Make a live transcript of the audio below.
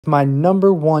My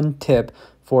 #1 tip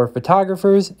for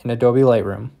photographers in Adobe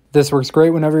Lightroom. This works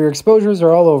great whenever your exposures are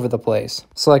all over the place.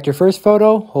 Select your first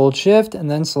photo, hold Shift, and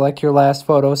then select your last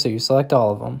photo so you select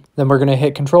all of them. Then we're going to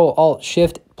hit Ctrl Alt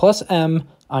Shift M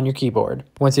on your keyboard.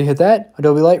 Once you hit that,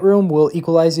 Adobe Lightroom will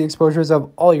equalize the exposures of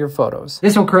all your photos.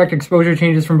 This will correct exposure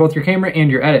changes from both your camera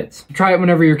and your edits. Try it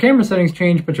whenever your camera settings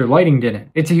change but your lighting didn't.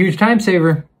 It's a huge time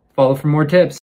saver. Follow for more tips.